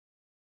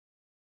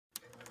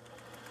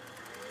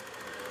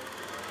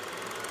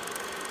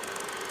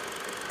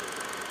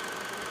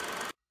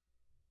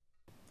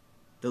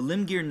The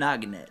LimbGear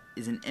Noggin Net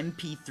is an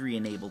mp3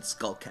 enabled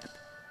skullcap,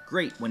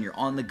 great when you're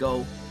on the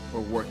go or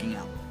working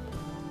out.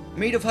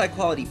 Made of high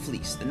quality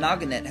fleece, the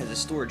Noggin Net has a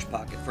storage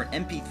pocket for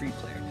an mp3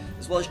 player,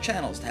 as well as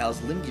channels to house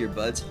LimbGear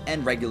buds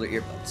and regular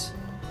earbuds.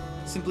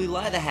 Simply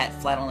lie the hat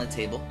flat on the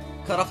table,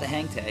 cut off the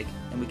hang tag,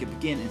 and we can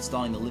begin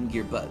installing the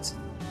LimbGear buds.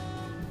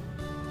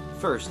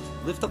 First,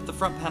 lift up the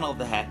front panel of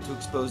the hat to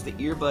expose the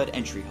earbud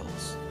entry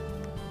holes.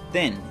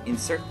 Then,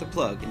 insert the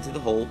plug into the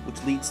hole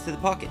which leads to the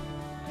pocket.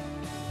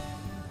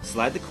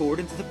 Slide the cord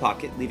into the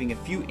pocket, leaving a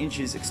few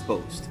inches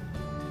exposed.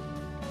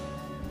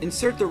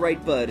 Insert the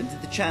right bud into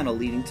the channel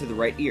leading to the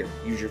right ear.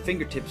 Use your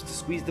fingertips to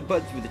squeeze the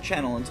bud through the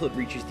channel until it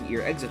reaches the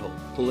ear exit hole.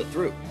 Pull it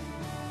through.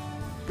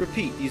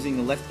 Repeat using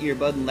the left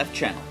earbud and left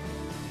channel.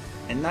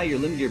 And now your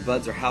LimbGear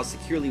buds are housed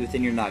securely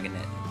within your Noggin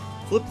Net.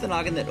 Flip the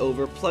Noggin Net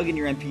over, plug in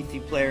your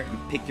mp3 player,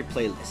 and pick your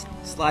playlist.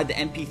 Slide the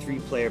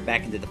mp3 player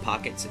back into the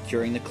pocket,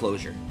 securing the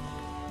closure.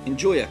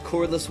 Enjoy a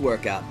cordless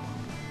workout.